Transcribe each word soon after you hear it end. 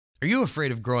Are you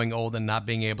afraid of growing old and not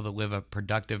being able to live a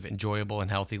productive, enjoyable,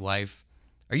 and healthy life?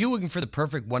 Are you looking for the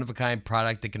perfect one-of-a-kind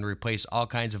product that can replace all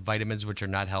kinds of vitamins which are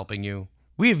not helping you?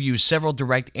 We have used several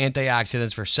direct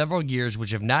antioxidants for several years which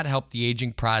have not helped the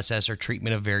aging process or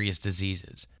treatment of various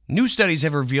diseases. New studies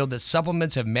have revealed that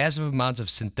supplements have massive amounts of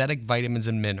synthetic vitamins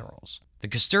and minerals. The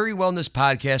Katuri Wellness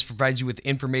Podcast provides you with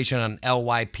information on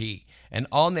LYP, an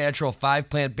all-natural 5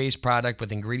 plant-based product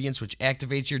with ingredients which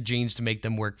activates your genes to make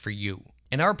them work for you.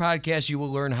 In our podcast, you will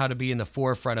learn how to be in the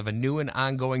forefront of a new and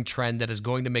ongoing trend that is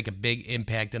going to make a big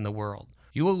impact in the world.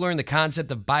 You will learn the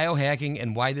concept of biohacking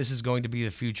and why this is going to be the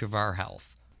future of our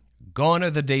health. Gone are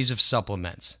the days of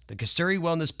supplements. The Katuri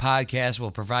Wellness Podcast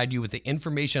will provide you with the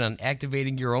information on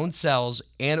activating your own cells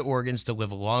and organs to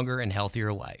live a longer and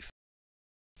healthier life.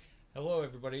 Hello,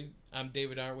 everybody. I'm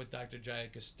David Arndt with Dr. Jaya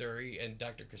Kasturi. And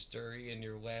Dr. Kasturi, in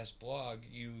your last blog,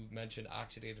 you mentioned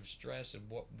oxidative stress and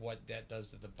what that does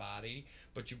to the body,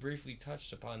 but you briefly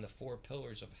touched upon the 4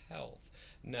 pillars of health.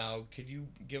 Now, could you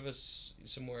give us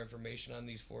some more information on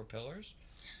these 4 pillars?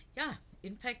 Yeah,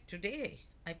 in fact, today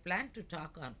I plan to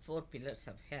talk on 4 pillars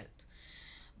of health.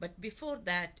 But before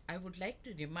that, I would like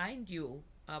to remind you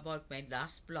about my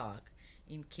last blog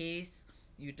in case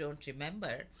you don't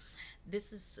remember.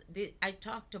 I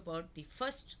talked about the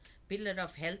first pillar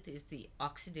of health is the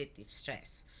oxidative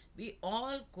stress. We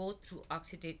all go through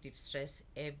oxidative stress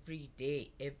every day,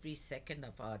 every second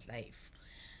of our life.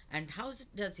 And how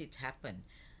does it happen?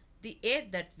 The air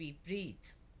that we breathe,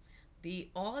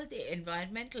 all the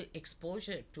environmental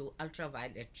exposure to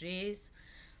ultraviolet rays,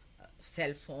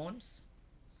 cell phones,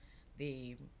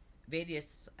 the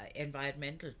various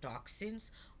environmental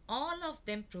toxins, all of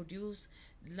them produce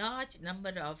large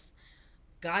number of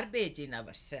garbage in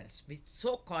our cells, with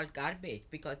so-called garbage,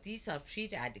 because these are free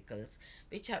radicals,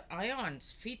 which are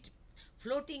ions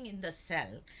floating in the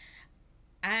cell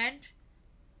and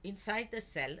inside the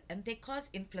cell, and they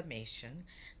cause inflammation.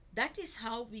 That is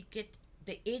how we get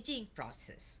the aging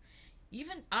process.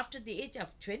 Even after the age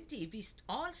of 20, we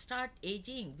all start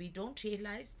aging. We don't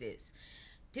realize this.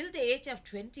 Till the age of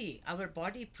 20, our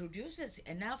body produces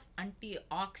enough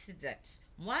antioxidants.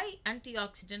 Why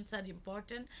antioxidants are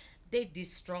important? They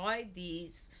destroy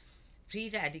these free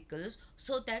radicals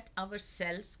so that our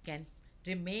cells can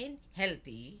remain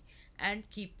healthy and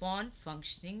keep on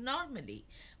functioning normally.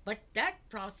 But that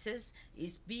process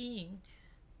is being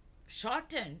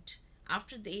shortened.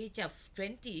 After the age of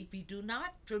 20,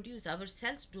 our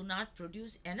cells do not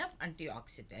produce enough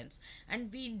antioxidants,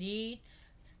 and we need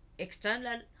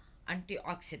external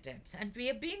antioxidants, and we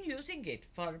have been using it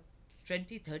for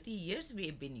 20-30 years. We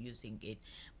have been using it,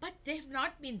 but they have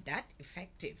not been that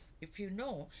effective. If you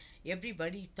know,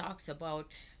 everybody talks about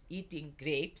eating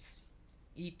grapes,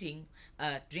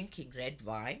 drinking red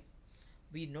wine.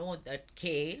 We know that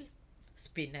kale,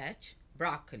 spinach,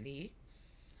 broccoli,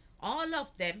 all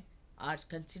of them are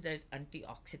considered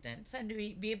antioxidants, and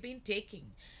we have been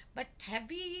taking. But have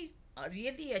we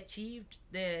really achieved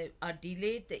or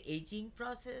delayed the aging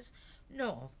process?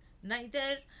 No,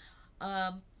 neither.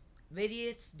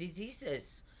 Various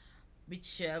diseases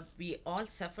which we all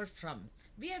suffer from,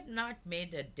 we have not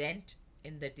made a dent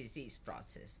in the disease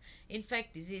process. In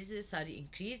fact, diseases are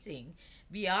increasing.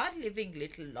 We are living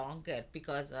little longer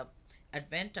because of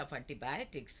advent of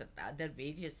antibiotics and other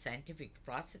various scientific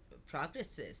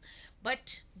progresses,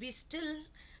 but we still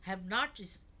have not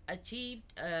achieved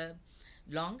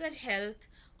longer health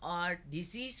or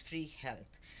disease-free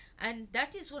health. And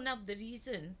that is one of the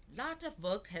reasons a lot of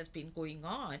work has been going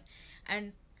on.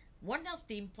 And one of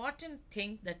the important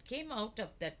things that came out of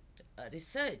that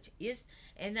research is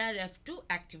NRF2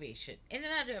 activation.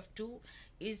 NRF2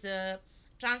 is a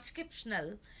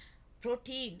transcriptional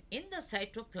protein in the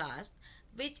cytoplasm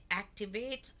which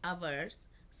activates our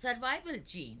survival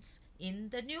genes in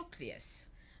the nucleus.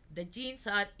 The genes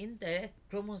are in the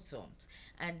chromosomes,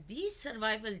 and these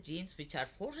survival genes, which are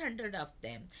 400 of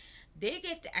them, they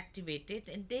get activated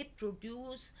and they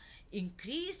produce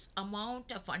increased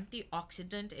amount of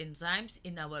antioxidant enzymes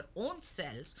in our own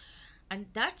cells, and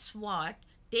that's what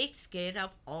takes care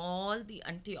of all the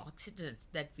antioxidants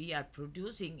that we are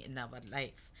producing in our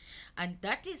life. And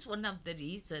that is one of the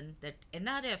reasons that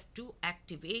NRF2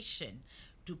 activation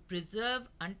to preserve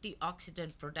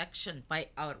antioxidant production by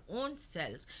our own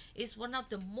cells is one of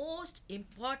the most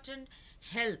important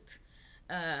health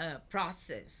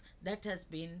process that has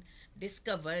been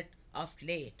discovered of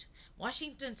late.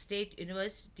 Washington State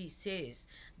University says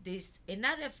this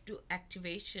NRF2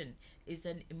 activation is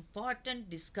an important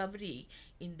discovery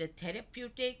in the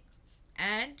therapeutic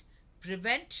and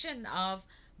prevention of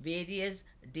various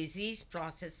disease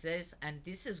processes, and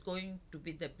this is going to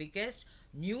be the biggest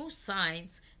new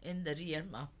science in the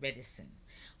realm of medicine.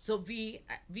 So we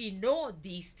know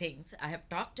these things. I have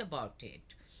talked about it,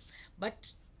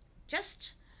 but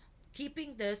just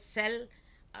keeping the cell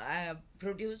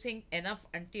producing enough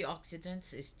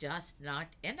antioxidants is just not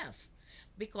enough,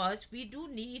 because we do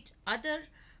need other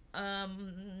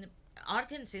um,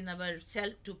 organs in our cell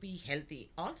to be healthy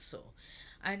also.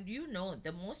 And you know,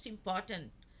 the most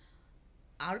important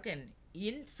organ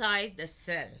inside the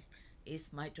cell is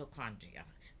mitochondria.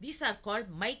 These are called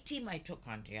mighty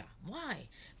mitochondria. Why?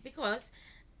 Because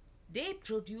they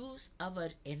produce our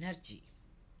energy.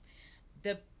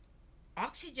 The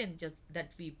oxygen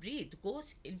that we breathe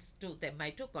goes into the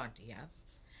mitochondria,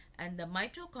 and the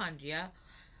mitochondria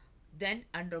then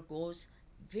undergoes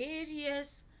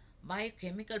various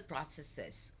biochemical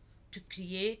processes to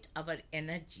create our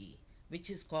energy, which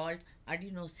is called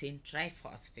adenosine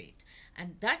triphosphate.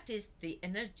 And that is the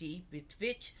energy with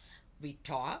which we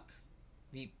talk,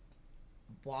 we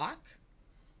walk,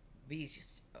 we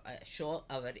show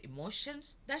our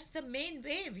emotions. That's the main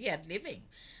way we are living,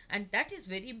 and that is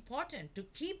very important to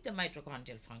keep the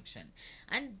mitochondrial function.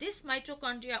 And this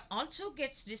mitochondria also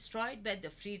gets destroyed by the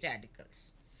free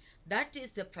radicals. That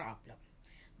is the problem.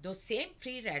 Those same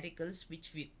free radicals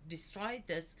which we destroy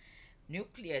this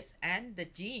nucleus and the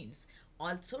genes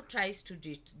also tries to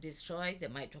destroy the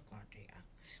mitochondria.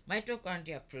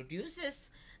 Mitochondria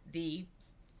produces the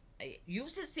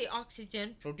uses the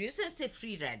oxygen, produces the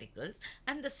free radicals,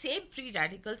 and the same free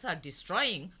radicals are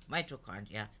destroying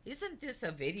mitochondria. Isn't this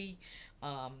a very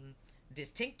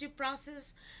distinctive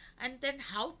process? And then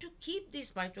how to keep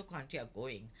these mitochondria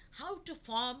going, how to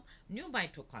form new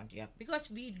mitochondria, because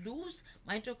we lose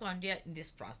mitochondria in this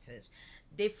process.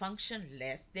 They function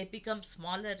less, they become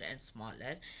smaller and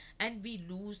smaller, and we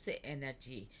lose the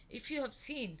energy. If you have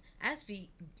seen, as we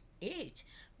age,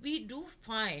 we do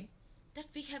find that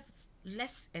we have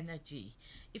less energy.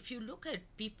 If you look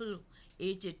at people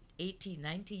aged 80,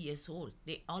 90 years old,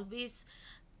 they always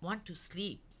want to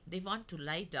sleep, they want to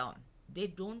lie down, they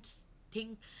don't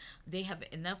think they have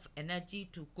enough energy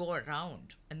to go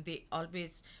around, and they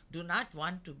always do not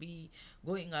want to be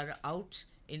going out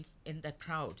in the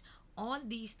crowd. All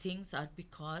these things are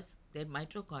because their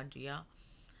mitochondria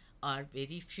are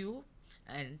very few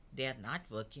and they are not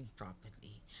working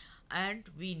properly. And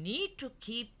we need to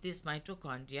keep this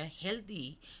mitochondria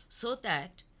healthy so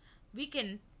that we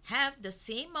can have the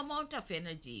same amount of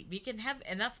energy. We can have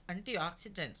enough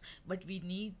antioxidants, but we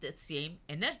need the same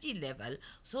energy level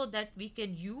so that we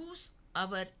can use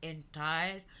our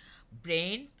entire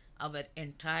brain, our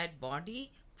entire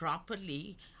body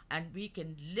properly, and we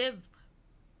can live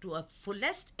to a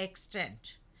fullest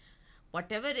extent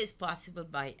whatever is possible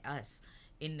by us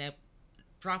in a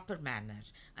proper manner.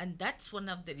 And that's one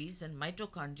of the reasons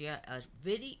mitochondria are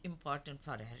very important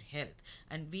for our health,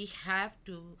 and we have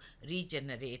to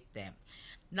regenerate them.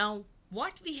 Now,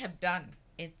 what we have done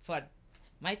for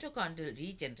mitochondrial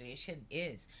regeneration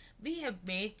is we have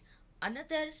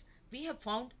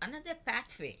found another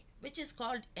pathway which is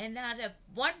called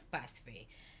NRF1 pathway.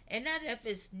 NRF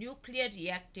is nuclear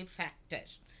reactive factor.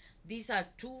 These are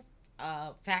two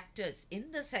factors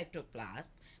in the cytoplasm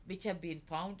which have been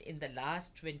found in the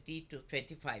last 20 to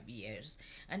 25 years,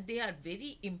 and they are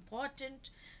very important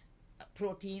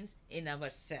proteins in our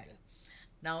cell.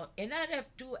 Now,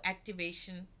 NRF2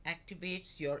 activation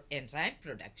activates your enzyme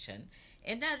production.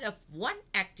 NRF1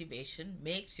 activation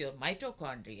makes your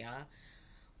mitochondrial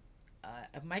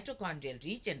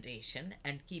regeneration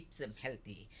and keeps them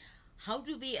healthy. How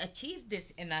do we achieve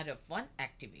this NRF1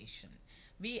 activation?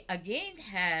 We again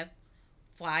have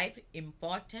 5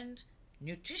 important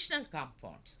nutritional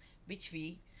compounds which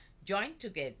we join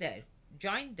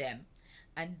them,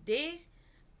 and they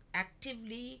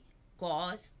actively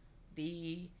cause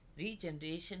the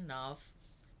regeneration of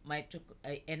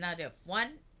NRF1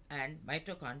 and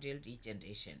mitochondrial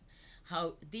regeneration.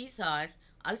 How these are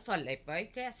alpha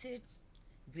lipoic acid,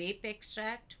 grape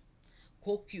extract,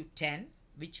 CoQ10,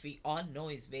 which we all know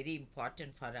is very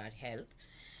important for our health,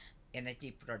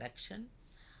 energy production,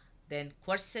 then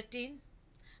quercetin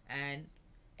and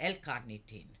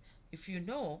L-carnitine. If you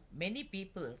know, many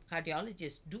people,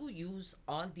 cardiologists, do use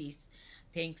all these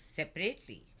things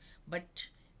separately, but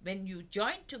when you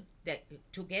join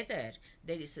together,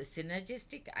 there is a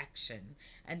synergistic action,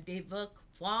 and they work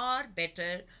far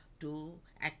better to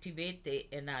activate the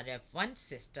NRF1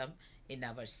 system in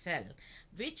our cell,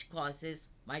 which causes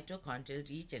mitochondrial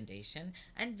regeneration,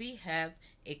 and we have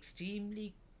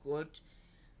extremely good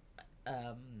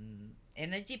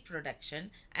energy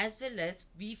production, as well as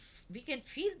we can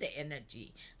feel the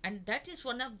energy. And that is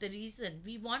one of the reasons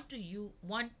we want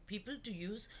people to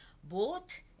use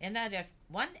both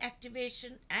NRF1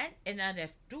 activation and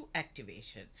NRF2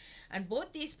 activation. And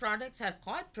both these products are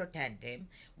called Protandim.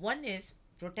 One is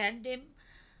Protandim,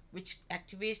 which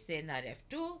activates the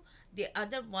NRF2, the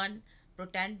other one,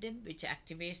 Protandim, which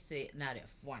activates the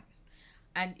NRF1.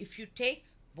 And if you take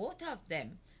both of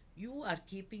them, you are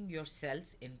keeping your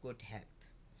cells in good health.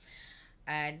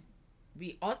 And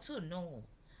we also know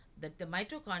that the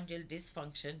mitochondrial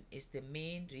dysfunction is the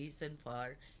main reason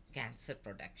for cancer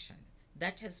production.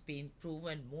 That has been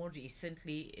proven more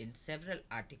recently in several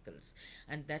articles.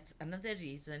 And that's another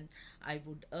reason I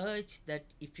would urge that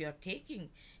if you're taking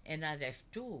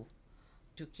NRF2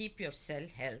 to keep your cell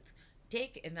health,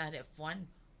 take NRF1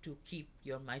 to keep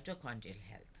your mitochondrial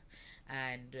health.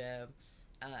 And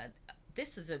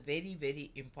this is a very,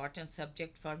 very important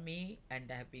subject for me,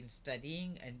 and I have been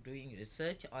studying and doing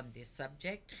research on this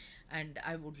subject, and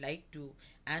I would like to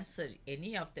answer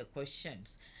any of the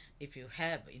questions if you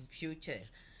have in future.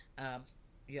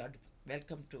 You are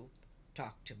welcome to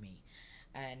talk to me.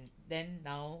 And then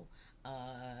now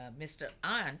Mr.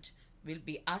 Ant will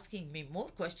be asking me more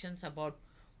questions about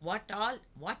what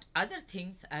other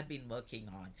things I've been working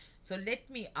on. So let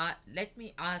me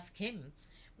ask him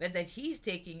whether he's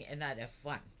taking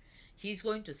NRF1. He's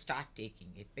going to start taking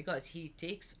it because he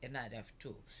takes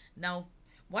NRF2. Now,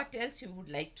 what else you would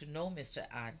like to know, Mr.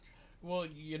 Ant? Well,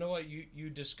 you know what,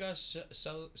 you discuss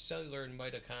cellular and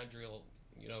mitochondrial,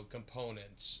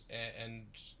 components and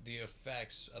the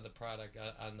effects of the product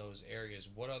on those areas.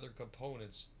 What other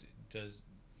components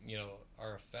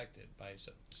are affected by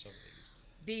some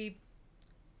of these?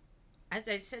 As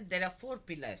I said, there are 4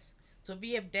 pillars. So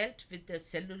we have dealt with the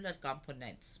cellular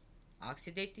components: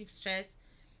 oxidative stress,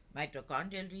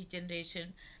 mitochondrial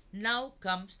regeneration. Now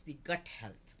comes the gut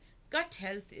health. Gut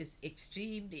health is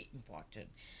extremely important.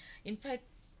 In fact,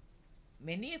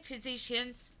 many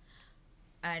physicians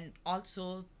and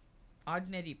also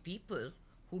ordinary people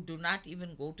who do not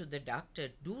even go to the doctor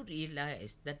do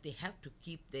realize that they have to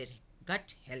keep their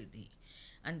gut healthy.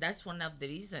 And that's one of the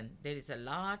reasons there is a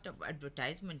lot of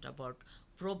advertisement about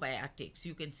probiotics.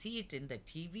 You can see it in the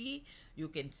TV. You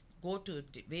can go to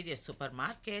various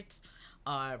supermarkets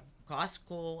or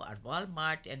Costco or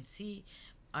Walmart and see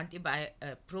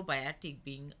probiotic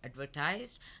being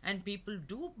advertised, and people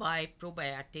do buy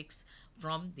probiotics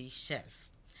from the shelf.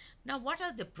 Now, what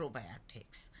are the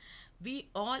probiotics? We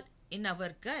all, in our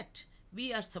gut,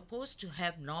 we are supposed to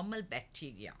have normal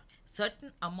bacteria,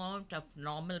 certain amount of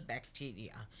normal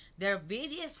bacteria. There are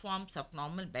various forms of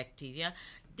normal bacteria.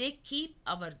 They keep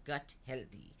our gut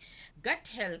healthy. Gut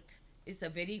health is a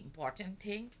very important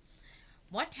thing.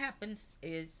 What happens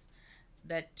is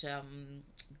that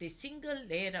the single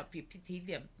layer of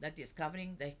epithelium that is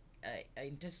covering the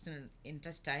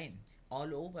intestine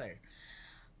all over,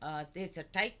 there's a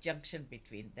tight junction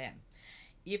between them.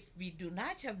 If we do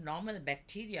not have normal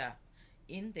bacteria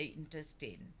in the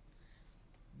intestine,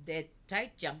 the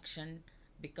tight junction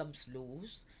becomes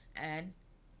loose and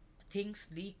things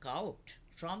leak out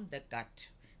from the gut.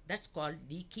 That's called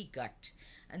leaky gut.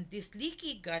 And this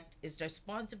leaky gut is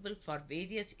responsible for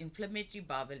various inflammatory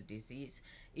bowel disease,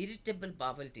 irritable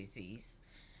bowel disease,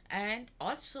 and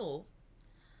also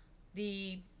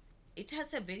it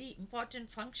has a very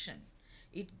important function.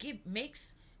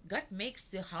 Gut makes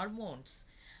the hormones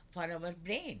for our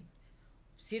brain.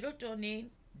 Serotonin,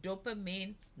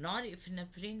 dopamine,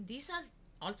 norepinephrine, these are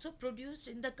also produced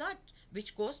in the gut,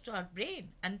 which goes to our brain.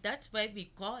 And that's why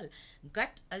we call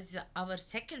gut as our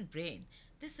second brain.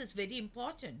 This is very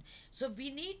important. So we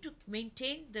need to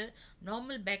maintain the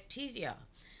normal bacteria.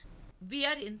 We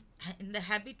are in the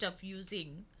habit of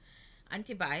using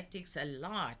antibiotics a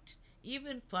lot,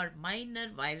 even for minor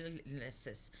viral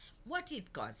illnesses. What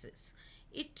it causes?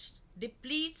 It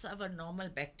depletes our normal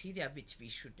bacteria, which we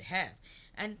should have,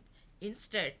 and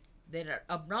instead there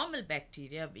are abnormal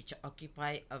bacteria which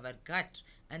occupy our gut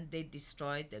and they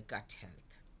destroy the gut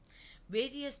health.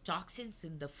 Various toxins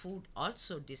in the food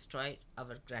also destroy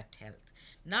our gut health.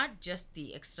 Not just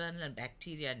the external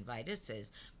bacteria and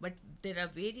viruses, but there are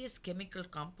various chemical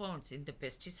compounds in the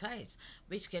pesticides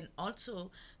which can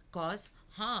also cause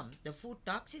harm. The food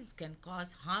toxins can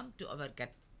cause harm to our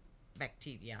gut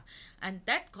bacteria, and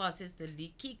that causes the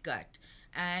leaky gut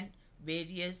and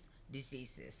various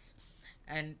diseases.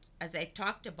 And as I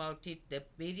talked about it, the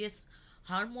various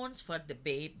hormones for the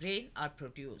brain are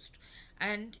produced.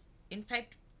 And in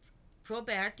fact,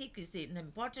 probiotic is an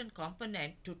important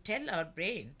component to tell our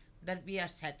brain that we are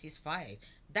satisfied.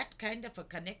 That kind of a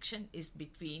connection is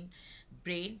between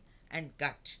brain and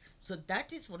gut. So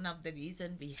that is one of the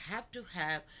reasons we have to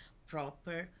have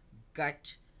proper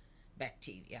gut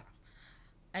bacteria.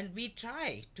 And we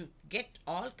try to get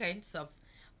all kinds of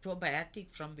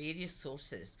probiotic from various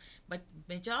sources, but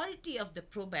majority of the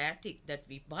probiotic that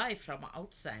we buy from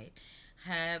outside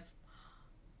have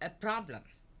a problem.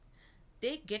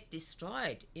 They get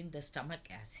destroyed in the stomach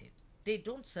acid. They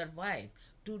don't survive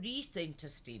to reach the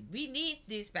intestine. We need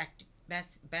these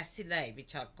bacilli,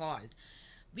 which are called.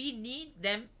 We need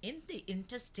them in the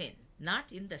intestine,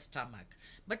 not in the stomach.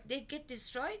 But they get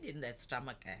destroyed in the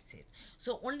stomach acid.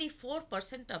 So only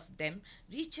 4% of them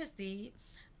reaches the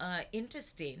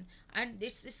intestine, and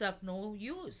this is of no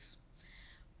use.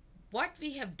 What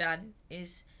we have done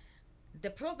is the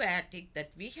probiotic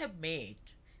that we have made,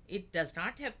 it does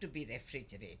not have to be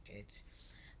refrigerated.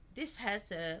 This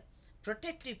has a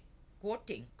protective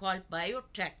coating called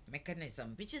biotrack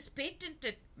mechanism, which is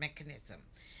patented mechanism,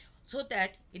 so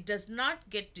that it does not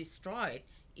get destroyed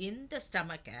in the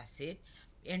stomach acid.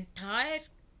 Entire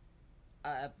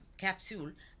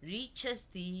capsule reaches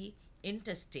the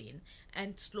intestine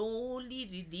and slowly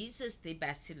releases the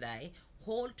bacilli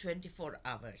whole 24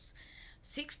 hours.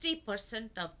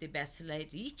 60% of the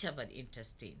bacilli reach our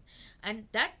intestine, and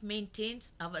that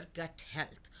maintains our gut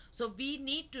health. So we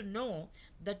need to know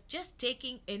that just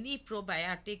taking any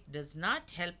probiotic does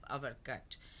not help our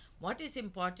gut. What is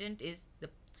important is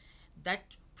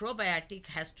that probiotic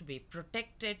has to be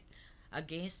protected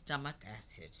against stomach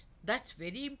acids. That's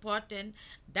very important,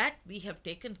 that we have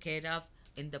taken care of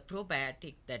in the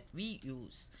probiotic that we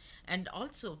use. And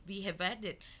also we have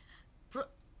added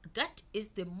gut is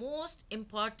the most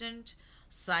important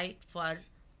site for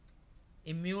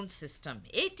immune system.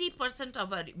 80%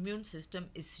 of our immune system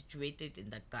is situated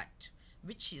in the gut,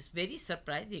 which is very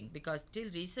surprising because till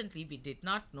recently we did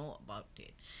not know about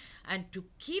it. And to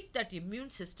keep that immune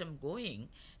system going,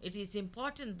 it is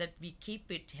important that we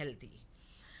keep it healthy.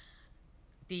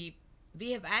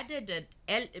 We have added an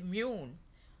L-immune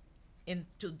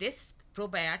into this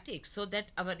probiotic so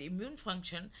that our immune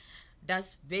function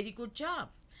does very good job.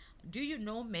 Do you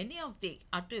know many of the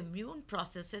autoimmune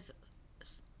processes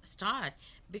start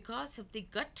because of the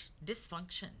gut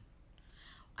dysfunction?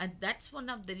 And that's one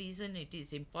of the reasons it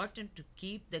is important to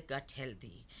keep the gut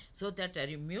healthy so that our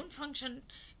immune function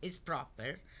is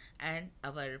proper and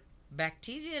our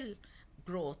bacterial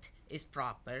growth is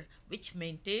proper, which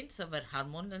maintains our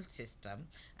hormonal system,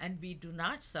 and we do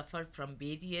not suffer from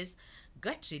various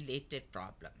gut related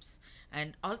problems.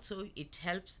 And also it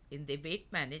helps in the weight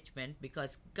management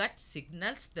because gut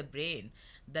signals the brain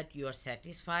that you are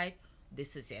satisfied,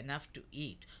 this is enough to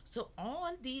eat. So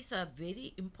all these are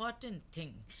very important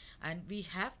things, and we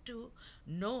have to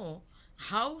know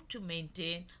how to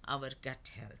maintain our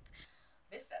gut health.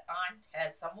 Mr. Ant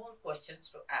has some more questions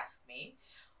to ask me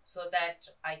so that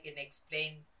I can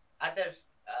explain other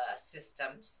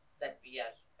systems that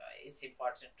it's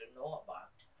important to know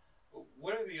about.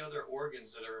 What are the other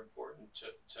organs that are important to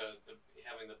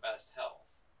having the best health?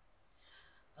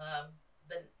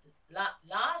 The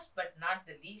last but not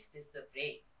the least is the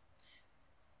brain.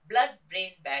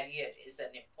 Blood-brain barrier is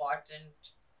an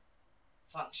important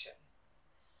function.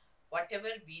 Whatever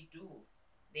we do,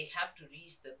 they have to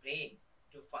reach the brain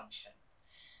to function.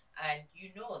 And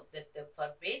you know that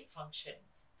for brain function,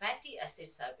 fatty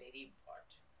acids are very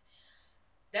important.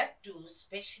 That too,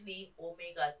 especially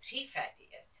omega-3 fatty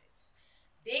acids.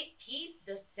 They keep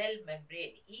the cell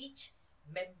membrane. Each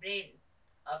membrane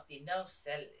of the nerve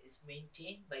cell is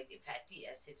maintained by the fatty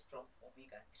acids from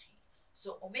omega-3.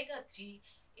 So omega-3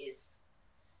 is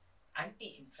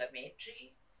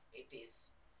anti-inflammatory.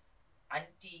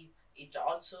 It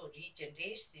also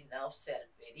regenerates the nerve cell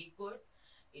very good.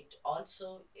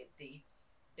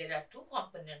 There are two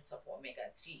components of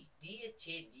omega-3,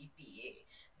 DHA and EPA.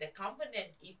 The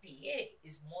component EPA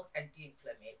is more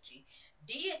anti-inflammatory.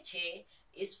 DHA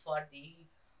is for the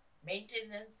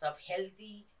maintenance of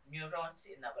healthy neurons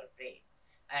in our brain.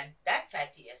 And that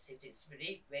fatty acid is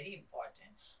very, very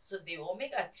important. So the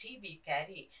omega-3 we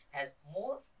carry has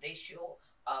more ratio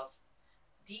of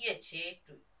DHA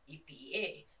to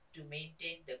EPA to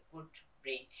maintain the good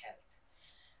brain health.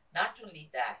 Not only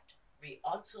that, we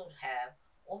also have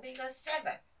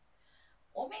omega-7.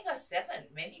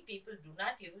 Omega-7, many people do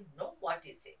not even know what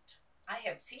is it. I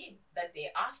have seen that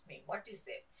they ask me, what is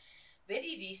it?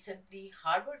 Very recently,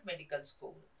 Harvard Medical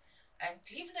School and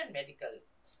Cleveland Medical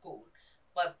School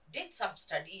did some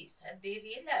studies, and they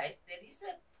realized there is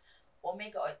a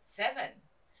omega-7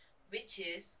 which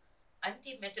is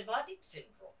anti-metabolic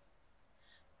syndrome,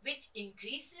 which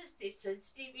increases the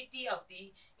sensitivity of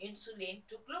the insulin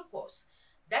to glucose.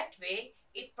 That way,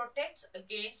 it protects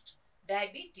against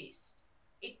diabetes.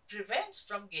 It prevents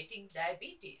from getting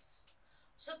diabetes.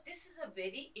 So this is a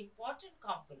very important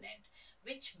component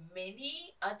which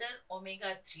many other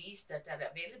omega-3s that are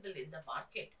available in the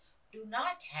market do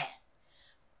not have.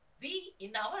 We,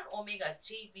 in our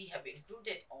omega-3, we have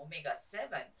included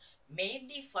omega-7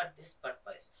 mainly for this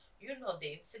purpose. You know,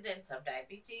 the incidence of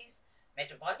diabetes,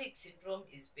 metabolic syndrome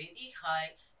is very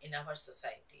high in our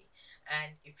society.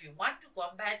 And if you want to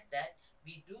combat that,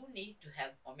 we do need to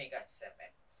have omega-7.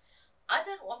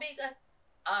 Other omega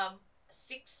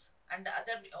 6 and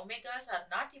other omegas are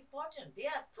not important. They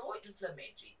are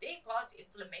pro-inflammatory. They cause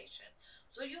inflammation.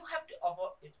 So you have to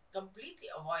completely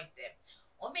avoid them.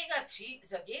 Omega 3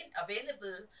 is again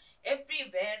available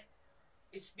everywhere.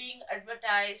 It's being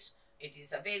advertised. It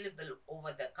is available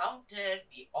over the counter.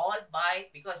 We all buy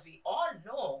because we all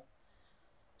know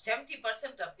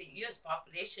 70% of the US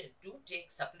population do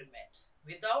take supplements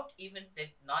without even the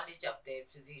knowledge of their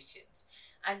physicians,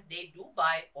 and they do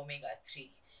buy omega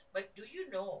 3. But do you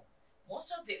know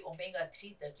most of the omega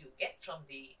 3 that you get from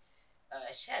the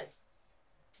shelf,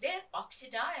 they're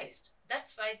oxidized.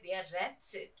 That's why they are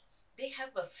rancid. They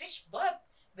have a fish burp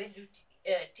when you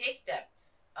take them.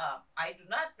 I do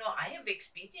not know. I have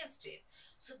experienced it.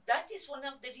 So that is one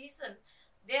of the reasons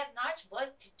they are not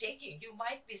worth taking. You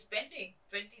might be spending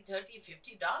 $20, $30,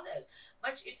 $50,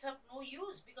 but it's of no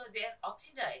use because they are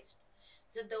oxidized.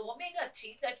 So the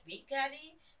omega-3 that we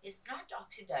carry is not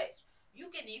oxidized. You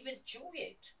can even chew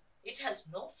it. It has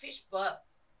no fish burp.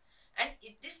 And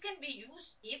this can be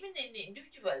used even in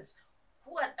individuals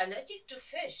who are allergic to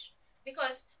fish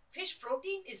because fish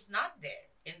protein is not there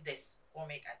in this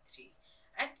omega-3.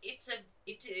 And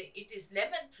it is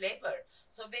lemon flavored.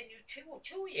 So when you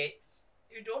chew it,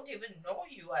 you don't even know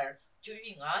you are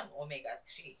chewing on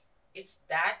omega-3. It's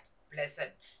that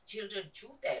pleasant. Children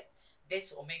chew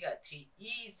this omega-3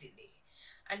 easily.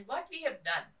 And what we have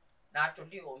done, not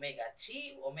only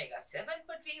omega-3, omega-7,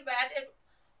 but we've added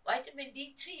vitamin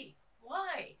D3.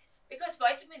 Why? Because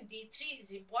vitamin D3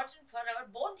 is important for our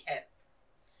bone health.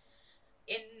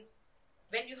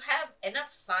 When you have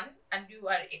enough sun and you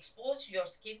are exposed your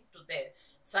skin to the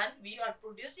sun, we are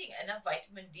producing enough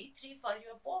vitamin D3 for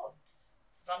your bone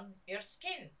from your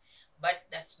skin. But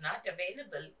that's not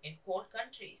available in cold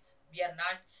countries.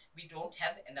 We don't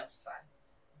have enough sun.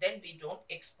 Then we don't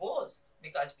expose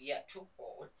because we are too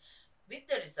cold, with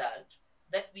the result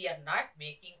that we are not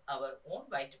making our own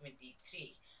vitamin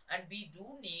D3, and we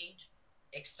do need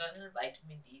external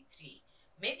vitamin D3.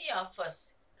 Many of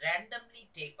us randomly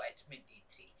take vitamin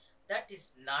D3. That is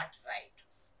not right.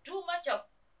 Too much of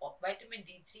vitamin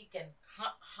D3 can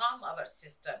harm our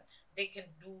system. They can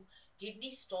do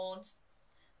kidney stones.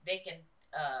 They can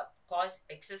cause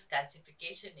excess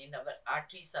calcification in our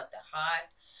arteries of the heart,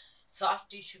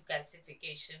 soft tissue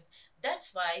calcification.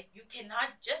 That's why you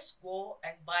cannot just go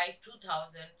and buy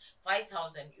 2,000,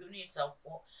 5,000 units of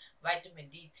vitamin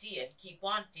D3 and keep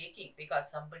on taking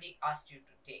because somebody asked you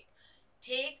to take.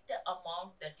 Take the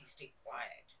amount that is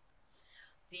required.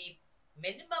 The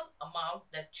minimum amount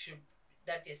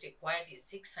that is required is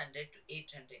 600 to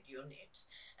 800 units,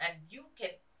 and you can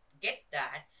get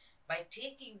that by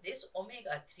taking this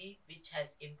omega-3, which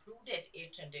has included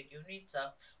 800 units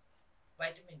of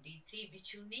vitamin D3,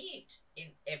 which you need in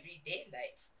everyday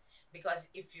life. Because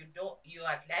if you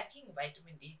are lacking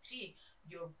vitamin D3,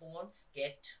 your bones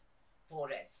get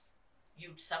porous.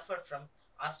 You'd suffer from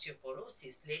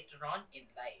osteoporosis later on in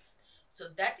life. So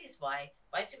that is why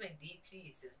vitamin D3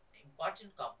 is an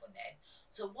important component.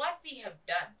 So what we have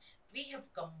done, we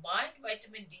have combined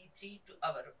vitamin D3 to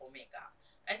our omega,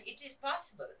 and it is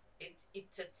possible.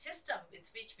 It's a system with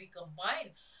which we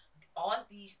combine all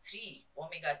these three,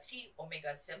 omega-3,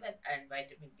 omega-7, and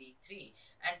vitamin D3,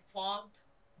 and form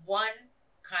one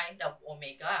kind of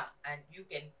omega, and you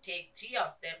can take 3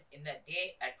 of them in a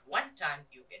day at one time.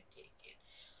 You can take it.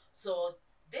 So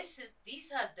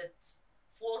these are the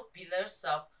 4 pillars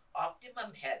of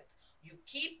optimum health. You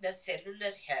keep the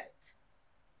cellular health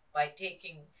by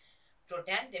taking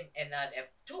protandim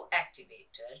NRF2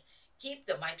 activator, keep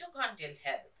the mitochondrial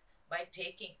health by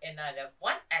taking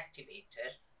NRF1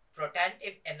 activator,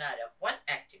 protandim NRF1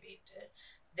 activator,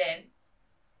 then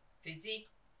physique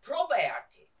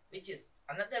probiotic, which is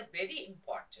another very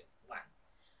important one.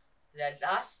 The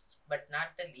last but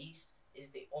not the least is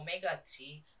the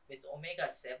omega-3 with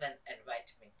omega-7 and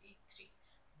vitamin D3.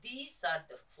 These are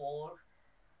the 4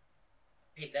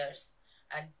 pillars,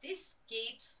 and this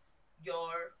keeps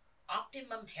your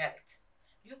optimum health.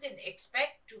 You can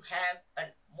expect to have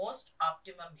a most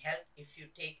optimum health if you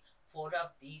take 4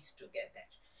 of these together.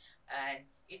 And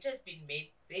it has been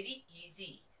made very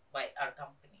easy by our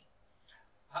company.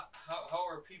 How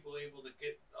are people able to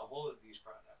get a hold of these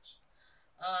products?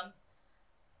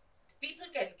 People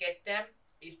People can get them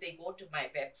if they go to my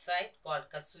website called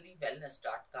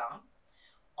katuriwellness.com,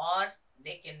 or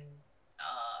they can,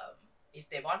 if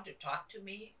they want to talk to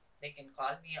me, they can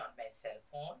call me on my cell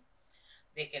phone.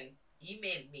 They can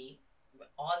email me.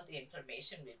 All the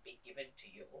information will be given to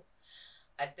you.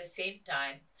 At the same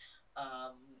time,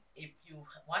 if you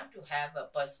want to have a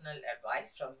personal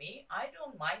advice from me, I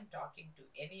don't mind talking to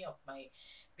any of my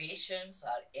patients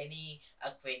or any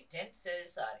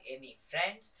acquaintances or any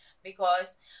friends,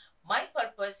 because my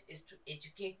purpose is to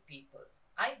educate people.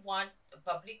 I want the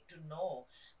public to know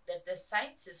that the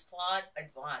science is far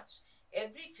advanced.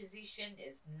 Every physician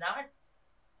is not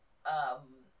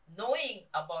knowing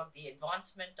about the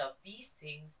advancement of these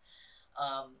things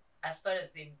as far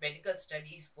as the medical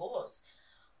studies goes.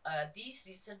 These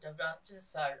recent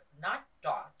advances are not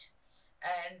taught,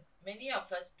 and many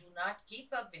of us do not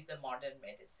keep up with the modern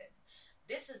medicine.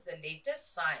 This is the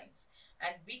latest science,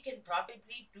 and we can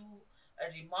probably do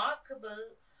a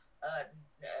remarkable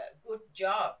good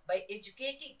job by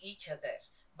educating each other,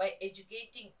 by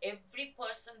educating every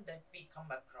person that we come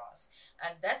across.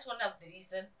 And that's one of the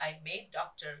reasons I made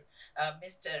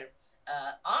Mr.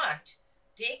 Arndt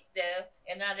take the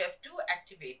NRF2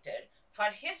 activator for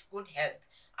his good health.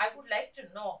 I would like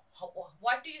to know,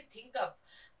 what do you think of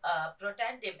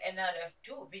Protandim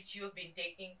NRF2, which you've been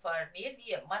taking for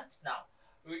nearly a month now?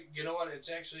 You know what? It's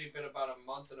actually been about a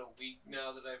month and a week now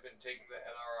that I've been taking the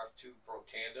NRF2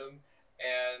 Protandim.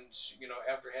 And, you know,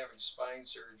 after having spine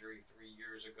surgery 3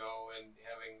 years ago and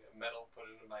having metal put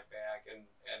into my back and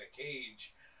a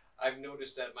cage, I've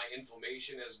noticed that my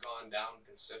inflammation has gone down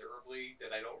considerably,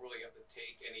 that I don't really have to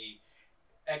take any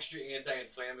extra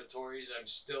anti-inflammatories. I'm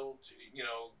still, you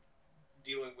know,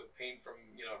 dealing with pain from,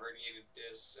 you know, herniated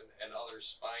discs and other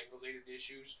spine-related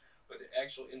issues, but the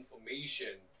actual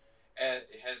inflammation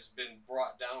has been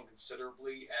brought down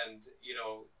considerably. And, you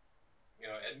know,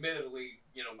 admittedly,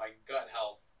 you know, my gut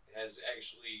health has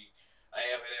actually, I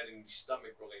haven't had any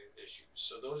stomach-related issues.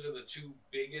 So those are the two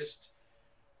biggest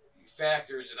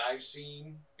factors that I've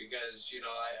seen, because, you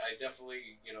know, I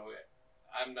definitely, you know,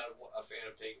 I'm not a fan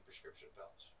of taking prescription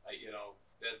pills. You know,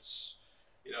 that's,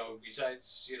 you know,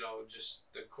 besides, you know, just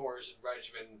the course and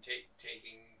regimen,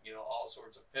 taking, you know, all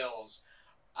sorts of pills,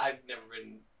 I've never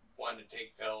been one to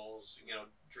take pills, you know,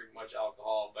 drink much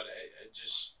alcohol, but I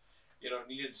just, you know,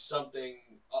 needed something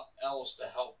else to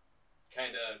help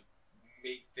kind of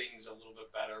make things a little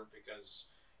bit better,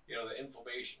 because, you know, the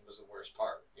inflammation was the worst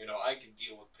part. You know, I could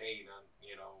deal with pain on,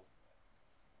 you know,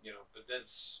 but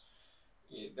that's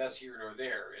here nor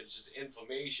there. It's just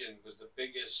inflammation was the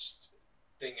biggest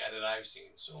thing that I've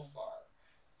seen so far.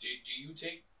 Do you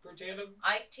take Protandim?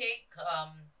 I take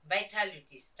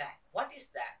Vitality Stack. What is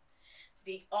that?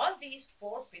 All these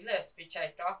 4 pillars which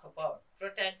I talk about,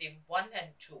 Protandim 1 and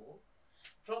 2,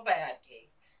 probiotic,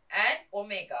 and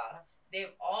omega,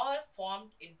 they've all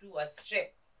formed into a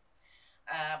strip.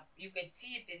 You can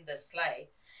see it in the slide,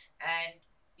 and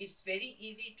it's very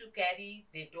easy to carry.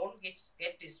 They don't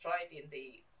get destroyed in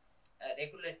the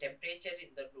regular temperature,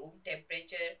 in the room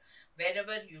temperature.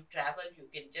 Wherever you travel, you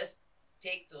can just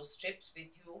take those strips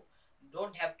with you. You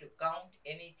don't have to count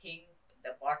anything.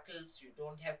 The bottles, you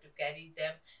don't have to carry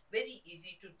them. Very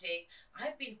easy to take.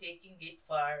 I've been taking it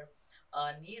for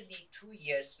nearly 2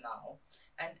 years now,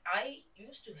 and I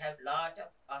used to have a lot of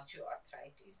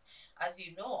osteoarthritis. As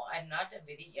you know, I'm not a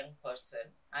very young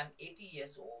person. I'm 80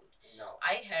 years old. No.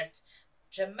 I had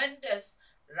tremendous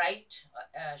right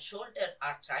shoulder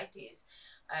arthritis,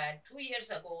 and 2 years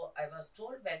ago I was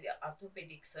told by the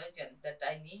orthopedic surgeon that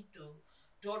I need to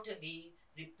totally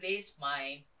replace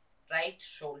my right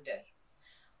shoulder.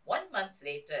 1 month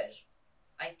later,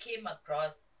 I came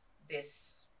across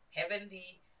this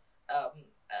heavenly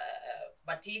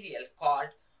material called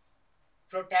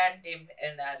Protandim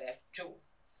NRF2,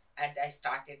 and I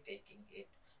started taking it.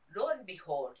 Lo and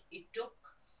behold, it took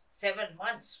 7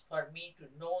 months for me to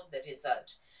know the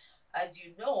result. As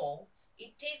you know,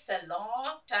 it takes a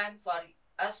long time for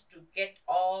us to get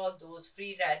all those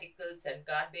free radicals and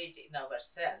garbage in our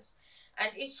cells,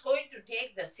 and it's going to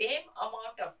take the same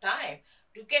amount of time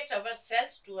to get our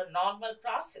cells to a normal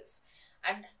process.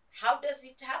 And how does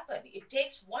it happen? It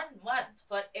takes 1 month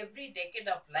for every decade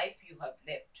of life you have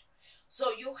lived.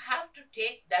 So you have to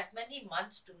take that many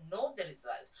months to know the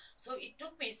result. So it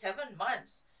took me 7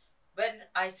 months when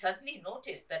I suddenly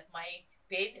noticed that my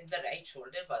pain in the right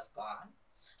shoulder was gone.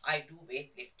 I do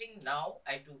weightlifting now.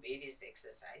 I do various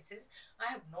exercises.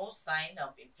 I have no sign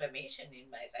of inflammation in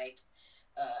my right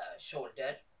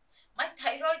shoulder. My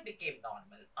thyroid became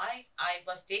normal. I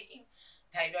was taking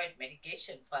thyroid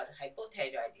medication for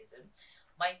hypothyroidism.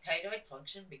 my thyroid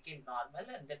function became normal,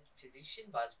 and the physician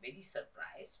was very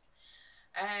surprised.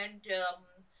 And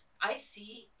I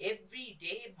see every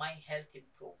day my health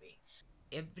improving.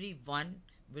 Everyone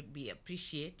would be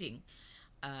appreciating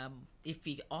if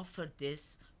we offer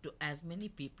this to as many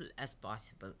people as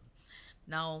possible.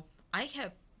 Now, I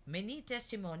have many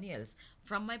testimonials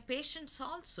from my patients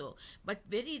also, but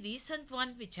very recent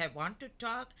one which I want to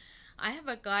talk. I have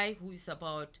a guy who is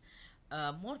about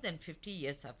more than 50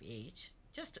 years of age,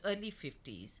 just early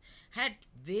 50s, had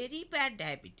very bad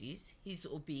diabetes, he's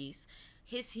obese,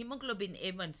 his hemoglobin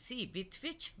A1C, with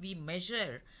which we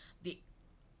measure the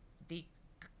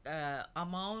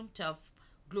amount of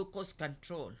glucose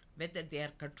control, whether they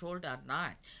are controlled or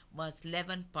not, was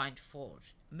 11.4.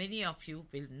 Many of you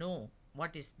will know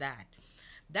what is that.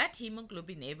 That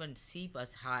hemoglobin A1C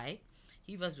was high.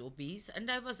 He was obese, and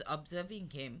I was observing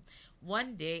him.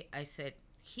 One day I said,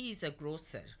 he is a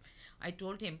grocer. I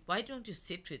told him, why don't you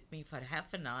sit with me for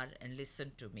half an hour and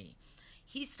listen to me?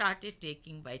 He started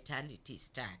taking Vitality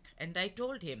Stack, and I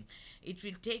told him it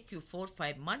will take you 4 or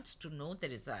 5 months to know the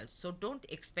results, so don't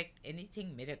expect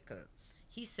anything miracle.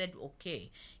 He said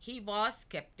okay. He was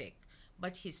skeptic,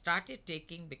 but he started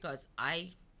taking because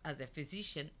I, as a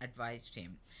physician, advised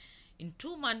him. In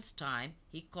 2 months' time,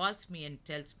 he calls me and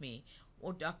tells me,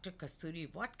 oh, Dr. Katuri,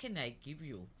 what can I give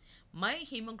you? My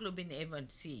hemoglobin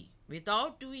A1C,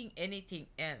 without doing anything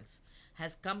else,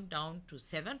 has come down to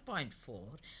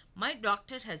 7.4. My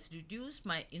doctor has reduced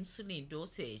my insulin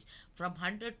dosage from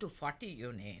 100 to 40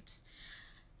 units.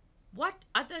 What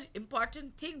other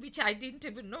important thing which I didn't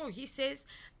even know? He says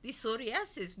the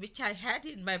psoriasis which I had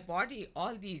in my body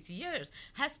all these years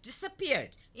has disappeared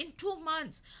in 2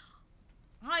 months.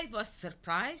 I was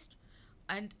surprised,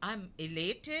 and I'm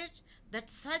elated that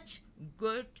such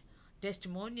good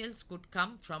testimonials could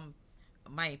come from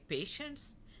my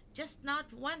patients. Just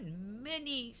not one,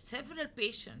 many, several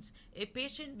patients. A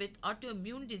patient with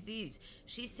autoimmune disease,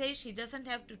 she says she doesn't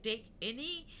have to take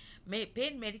any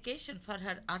pain medication for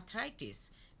her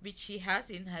arthritis, which she has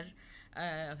in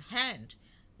her hand,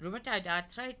 rheumatoid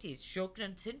arthritis,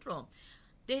 Sjogren syndrome.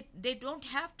 They don't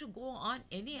have to go on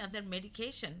any other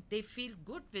medication. They feel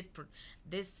good with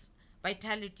this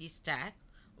Vitality Stack,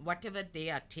 whatever they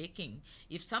are taking.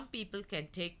 If some people can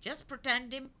take just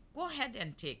Protandim, go ahead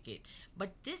and take it.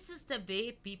 But this is the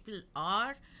way people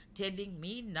are telling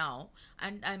me now,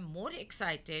 and I'm more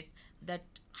excited that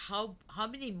how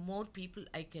many more people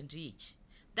I can reach.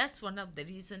 That's one of the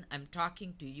reason I'm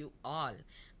talking to you all,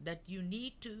 that you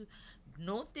need to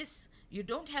know this. You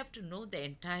don't have to know the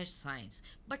entire science,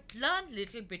 but learn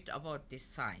little bit about this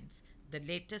science, the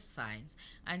latest science,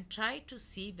 and try to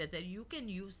see whether you can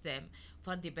use them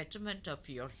for the betterment of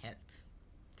your health.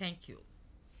 Thank you.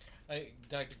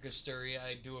 Dr. Katuri,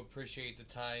 I do appreciate the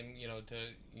time,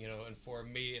 to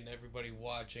inform me and everybody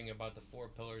watching about the 4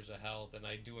 pillars of health, and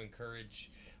I do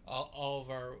encourage all of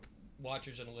our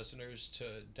watchers and listeners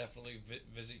to definitely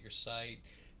visit your site.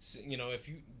 If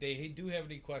they do have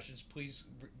any questions, please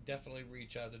definitely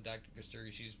reach out to Dr.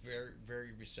 Katuri. She's very,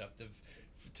 very receptive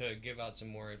to give out some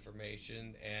more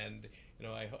information, and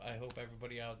I hope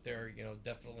everybody out there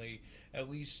definitely at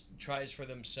least tries for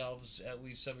themselves at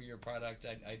least some of your product.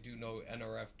 I do know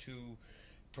NRF2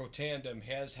 Protandim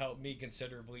has helped me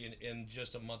considerably in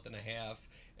just a month and a half,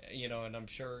 and I'm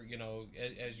sure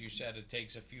as you said, it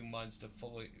takes a few months to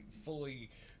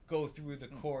fully go through the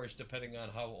course depending on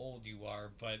how old you are,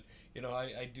 but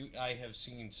I have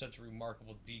seen such a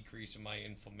remarkable decrease in my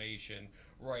inflammation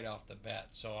right off the bat,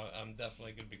 so I'm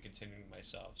definitely going to be continuing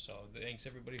myself. So thanks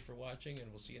everybody for watching, and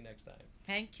we'll see you next time.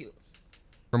 Thank you.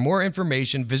 For more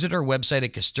information, visit our website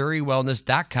at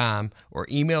KasturiWellness.com or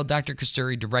email Dr.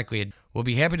 Katuri directly. We'll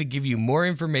be happy to give you more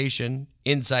information,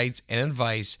 insights, and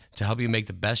advice to help you make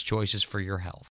the best choices for your health.